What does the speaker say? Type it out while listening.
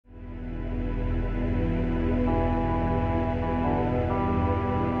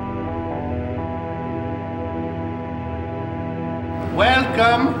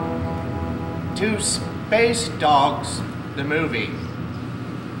Welcome to Space Dogs, the movie.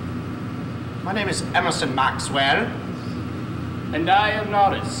 My name is Emerson Maxwell. And I am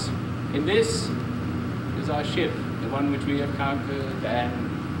Norris. And this is our ship, the one which we have conquered and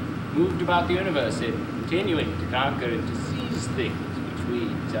moved about the universe in, continuing to conquer and to seize things which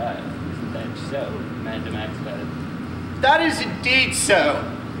we desire. Isn't that so, Commander Maxwell? That is indeed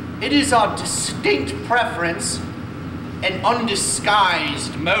so. It is our distinct preference and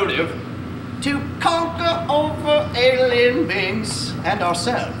undisguised motive to conquer over alien beings and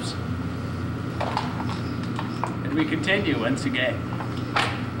ourselves. And we continue once again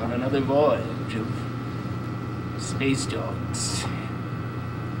on another voyage of Space Dogs.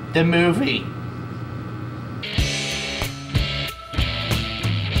 The movie.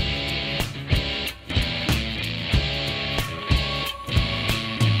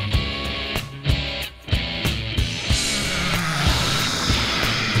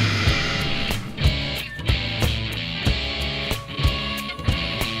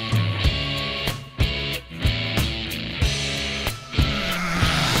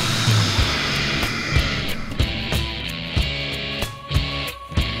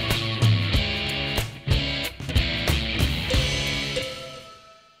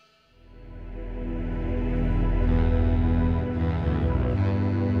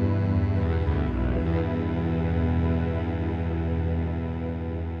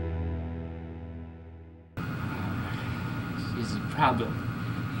 Problem.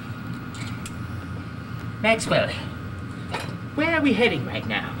 Maxwell, where are we heading right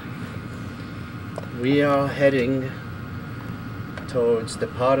now? We are heading towards the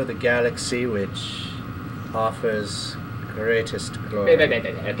part of the galaxy which offers greatest glory.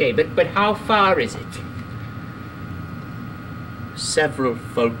 Okay, but how far is it? Several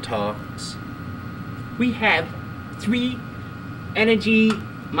photons. We have 3 energy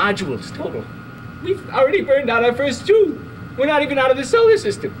modules total. We've already burned out our first 2. We're not even out of the solar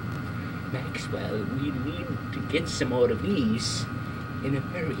system. Maxwell, we need to get some more of these in a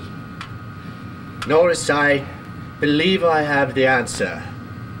hurry. Norris, I believe I have the answer.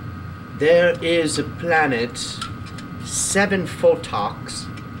 There is a planet 7 photons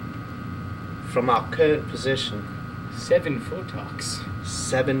from our current position. 7 photons.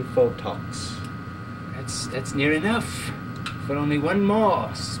 7 photons. That's near enough. For only one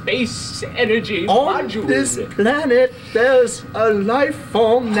more space energy module. On this planet, there's a life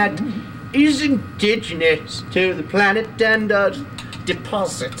form that is indigenous to the planet and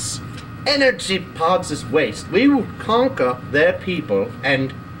deposits energy pods as waste. We will conquer their people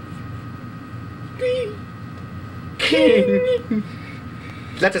and be king.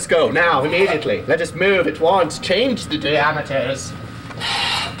 Let us go now, immediately. Let us move at once. Change the diameters.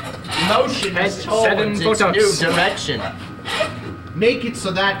 Motion is towards its new direction. Make it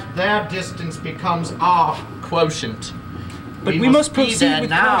so that their distance becomes our quotient. But we must proceed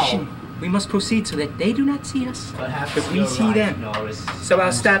with caution. We must proceed so that they do not see us, but we see them. Norris. So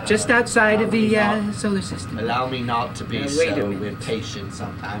I'll stop just outside of the solar system. Allow me not to be Wait a so minute. impatient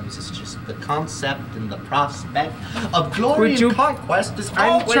sometimes. It's just the concept and the prospect of glory and conquest is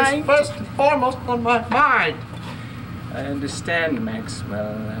always first and foremost on my mind. I understand,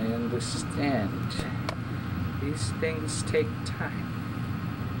 Maxwell. I understand. These things take time.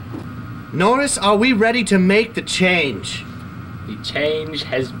 Norris, are we ready to make the change? The change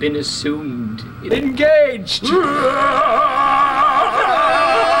has been assumed. Engaged!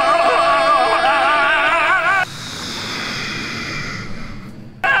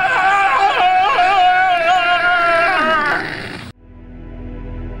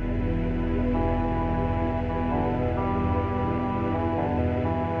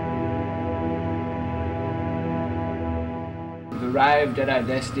 We've arrived at our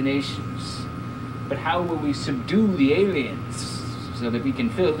destinations, but how will we subdue the aliens so that we can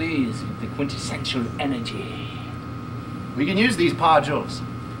fill these with the quintessential energy? We can use these modules.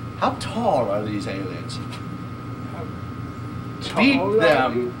 How tall are these aliens? Beat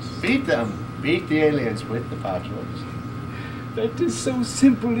them. Beat them. Beat the aliens with the modules. That is so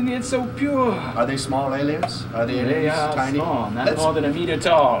simple and yet so pure. Are they small aliens? Are the They aliens are tiny? small, not more than a meter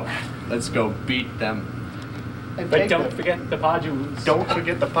tall. Let's go beat them. And But take don't them. forget the modules. Don't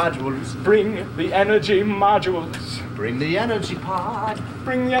forget the modules. Bring the energy modules. Bring the energy pod.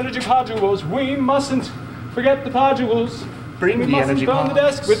 Bring the energy modules. We mustn't forget the modules. Bring We the mustn't energy burn the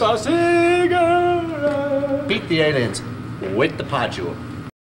pods. desk with our cigarette. Beat the aliens with the module.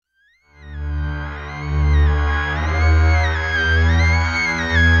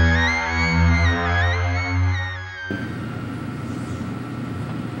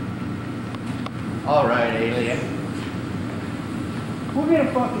 All right, alien. Come here.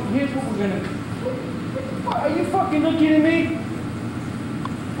 here's what we're gonna do. Are you fucking looking at me?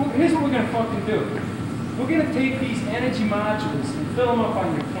 Well, here's what we're gonna fucking do. We're gonna take these energy modules and fill them up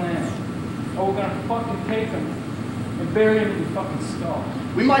on your planet. Or we're gonna fucking take them and bury them in your fucking skull.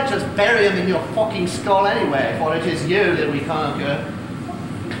 We might just bury him in your fucking skull anyway, for it is you that we conquer.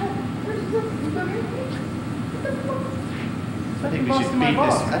 I think we should beat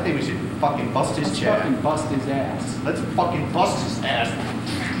this. I think we should fucking bust his chair. Fucking bust his ass. Let's fucking bust his ass.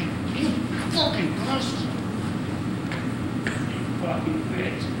 Fucking bust. Fucking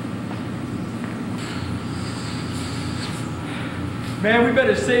bitch. Man, we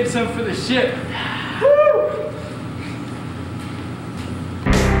better save some for the ship. Woo!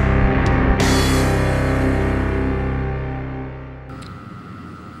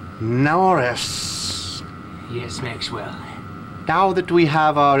 Norris. Yes, Maxwell. Now that we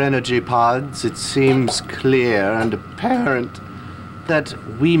have our energy pods, it seems clear and apparent that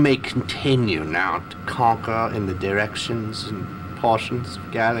we may continue now to conquer in the directions and portions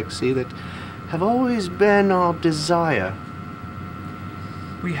of galaxy that have always been our desire.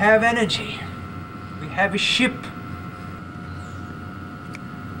 We have energy. We have a ship.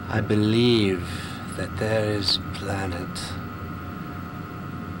 I believe that there is a planet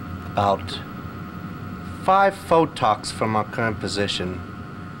about 5 photocs from our current position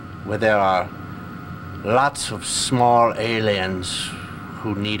where there are lots of small aliens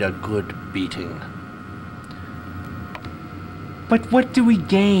who need a good beating. But what do we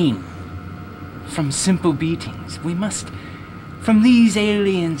gain from simple beatings? From these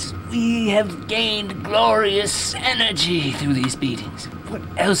aliens, we have gained glorious energy through these beatings. What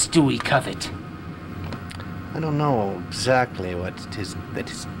else do we covet? I don't know exactly what it is that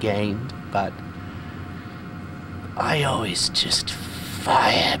is gained, but I always just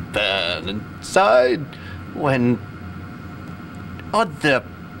fire burn inside when other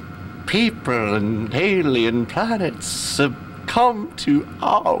people and alien planets succumb to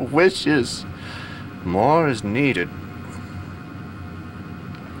our wishes. More is needed.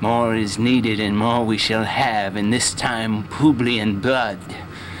 More is needed and more we shall have, and this time Publian blood.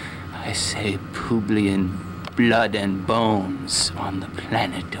 I say Publian blood and bones on the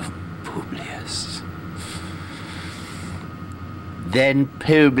planet of Publius. Then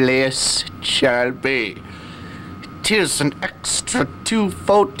Publius shall be. 'Tis an extra 2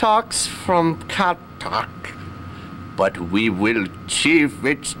 photocs from Katak. But we will achieve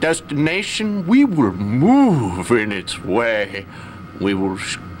its destination. We will move in its way. We will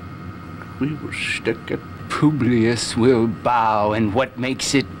stick it. Publius will bow, and what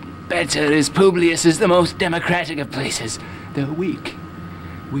makes it better is Publius is the most democratic of places. The weak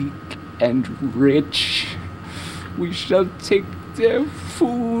and rich. We shall take their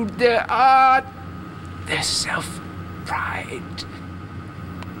food, their art, their self-pride.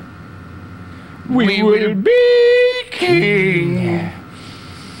 We will be king.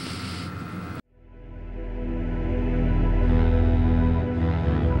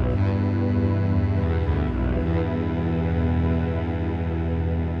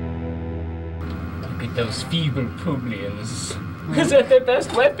 Look at those feeble Publians. Is that their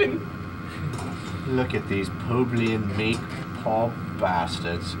best weapon? Look at these Publian meek poor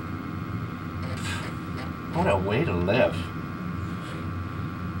bastards. What a way to live.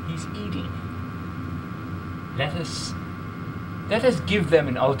 He's eating. Let us give them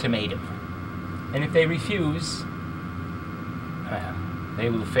an ultimatum. And if they refuse, well, they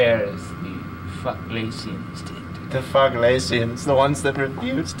will fare as the Fucklasians did. The Fucklasians, the ones that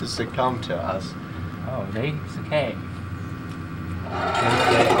refused to succumb to us. Oh, they succumbed.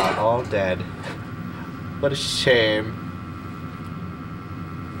 And they are all dead. What a shame.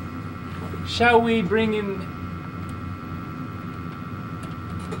 Shall we bring in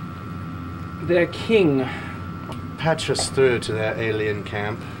their king? Patch us through to their alien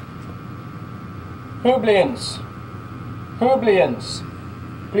camp. Publians,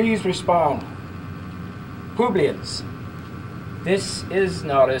 please respond. Publians, this is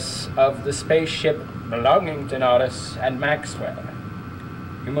Norris of the spaceship belonging to Norris and Maxwell.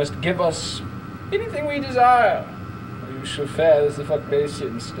 You must give us anything we desire, or you shall fare as the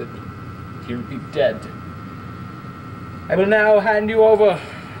Fucklasians did. You'll be dead. I will now hand you over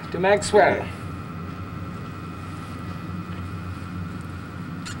to Maxwell.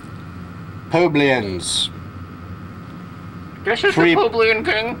 Publians, This is the Publian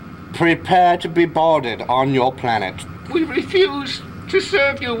King. prepare to be boarded on your planet. We refuse to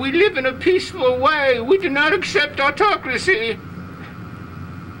serve you. We live in a peaceful way. We do not accept autocracy.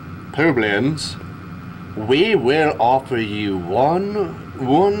 Publians, we will offer you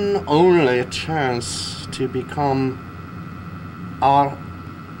one only chance to become our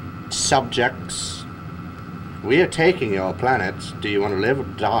subjects. We are taking your planet. Do you want to live or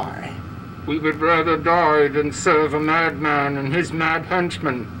die? We would rather die than serve a madman and his mad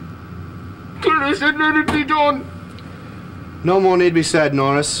henchmen. Let it be done. No more need be said,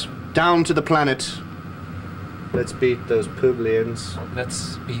 Norris. Down to the planet. Let's beat those Publians.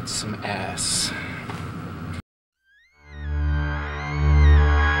 Let's beat some ass.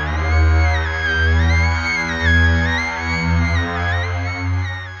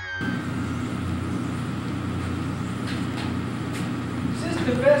 Is this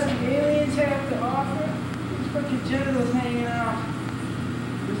the best aliens have to offer? These fucking genitals hanging out.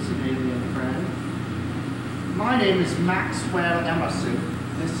 Listen, alien friend. My name is Maxwell Emerson.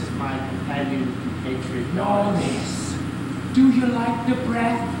 This is my companion compatriot Norris. Do you like the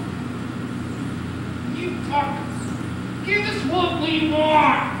breath? You fuck! Give us what we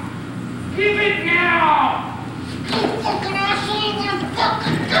want! Give it now! You fucking asshole! You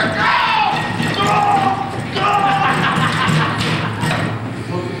fucking get out!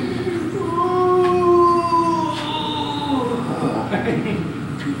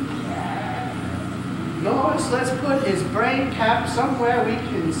 Norris, let's put his brain cap somewhere we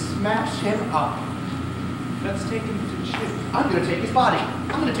can smash him up. Let's take him to the ship. I'm gonna take his body.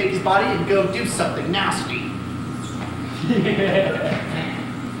 I'm gonna take his body and go do something nasty.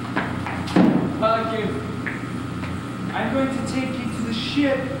 Fuck you. I'm going to take you to the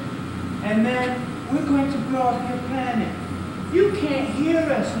ship, and then we're going to blow up your planet. You can't hear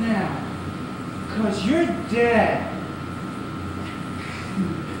us now, 'cause you're dead.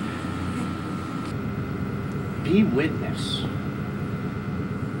 Be witness.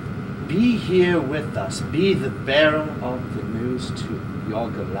 Be here with us. Be the bearer of the news to your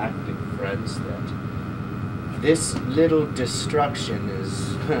galactic friends that this little destruction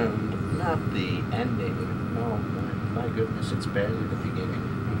is not the ending. No, my goodness, it's barely the beginning.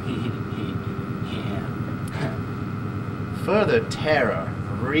 Yeah. Further terror,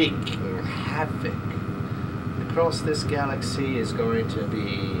 wreaking havoc across this galaxy is going to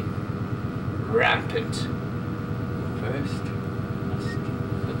be rampant. First, must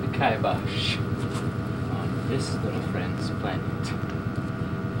put the kibosh on this little friend's planet.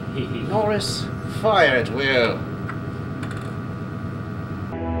 Norris, fire at will.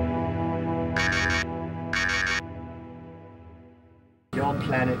 Your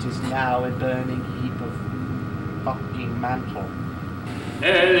planet is now a burning heap of fucking mantle.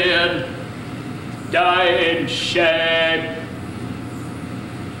 Alien, die in shame.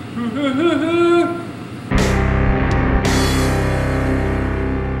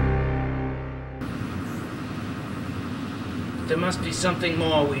 There must be something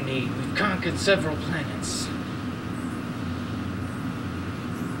more we need. We've conquered several planets.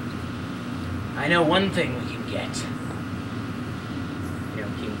 I know one thing we can get. You know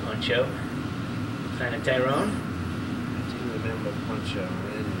King Poncho? Planet Tyrone? I do remember Poncho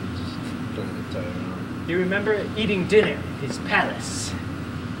and Planet Tyrone. You remember eating dinner at his palace?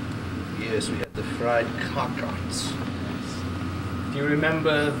 Yes, we had the fried cockroach. Do you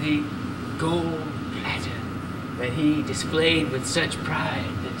remember the gold platter that he displayed with such pride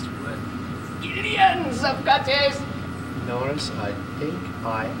that's worth billions of cutters? Norris, I think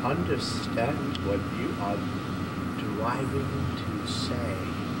I understand what you are driving to say.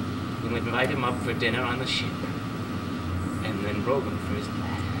 You invite him up for dinner on the ship, and then robe him for his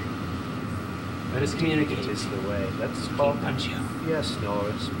platter. Let us communicate. It is the way. Let's King call Poncho. Yes,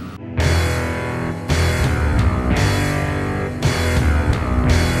 Norris.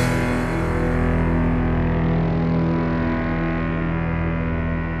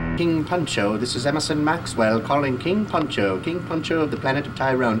 King Poncho, this is Emerson Maxwell calling King Poncho of the planet of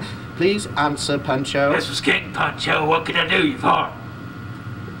Tyrone. Please answer, Poncho. This is King Poncho. What can I do you for?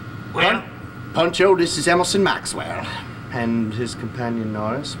 Well, Poncho, this is Emerson Maxwell and his companion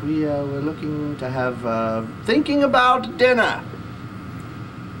Norris. We're looking to have, thinking about dinner.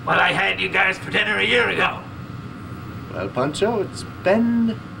 well, I had you guys for dinner a year ago. Well, Poncho, it's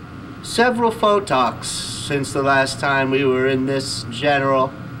been several photocs since the last time we were in this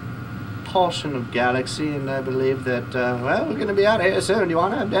general portion of galaxy, and I believe that, well, we're going to be out of here soon. Do you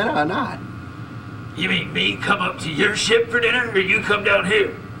want to have dinner or not? You mean me come up to your ship for dinner, or you come down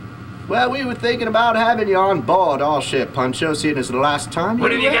here? Well, we were thinking about having you on board our ship, Poncho, seeing as the last time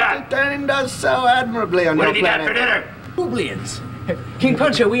What have you got? Done does so admirably on What your have you got planet. for dinner? Publians. King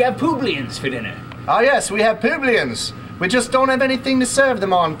Poncho, we have Publians for dinner. Oh, yes, we have Publians. We just don't have anything to serve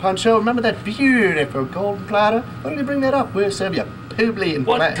them on, Poncho. Remember that beautiful gold platter? Why don't you bring that up? We'll serve you Publian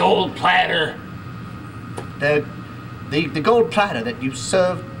What platter. gold platter? The gold platter that you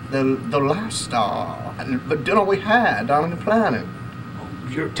served the last dinner we had on the planet.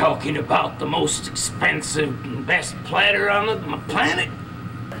 You're talking about the most expensive and best platter on the planet?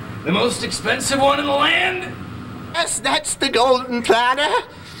 The most expensive one in the land? Yes, that's the golden platter.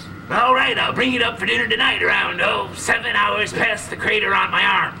 All right, I'll bring it up for dinner tonight around, 7 hours past the crater on my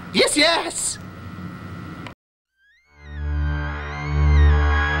arm. Yes, yes.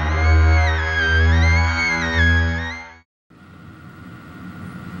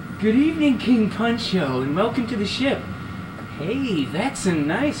 Good evening, King Puncho, and welcome to the ship. Hey, that's a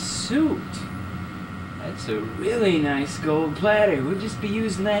nice suit. That's a really nice gold platter. We'll just be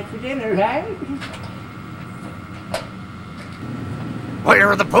using that for dinner, right? Where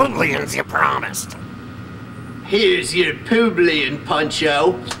are the Publians you promised? Here's your Publian,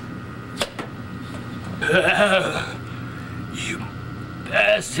 Puncho. You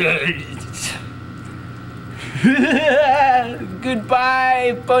bastards.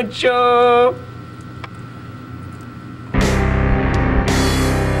 Goodbye, Poncho.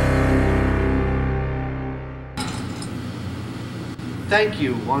 Thank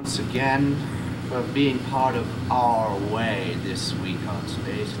you once again for being part of our way this week on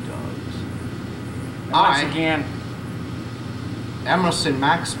Space Dogs. Once again. Emerson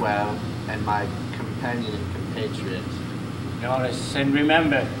Maxwell, and my companion and compatriot. Norris, and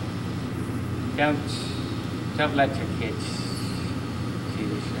remember, don't let your kids see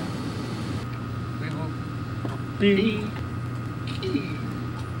the show. We will be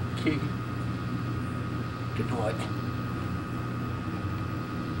key. Good night.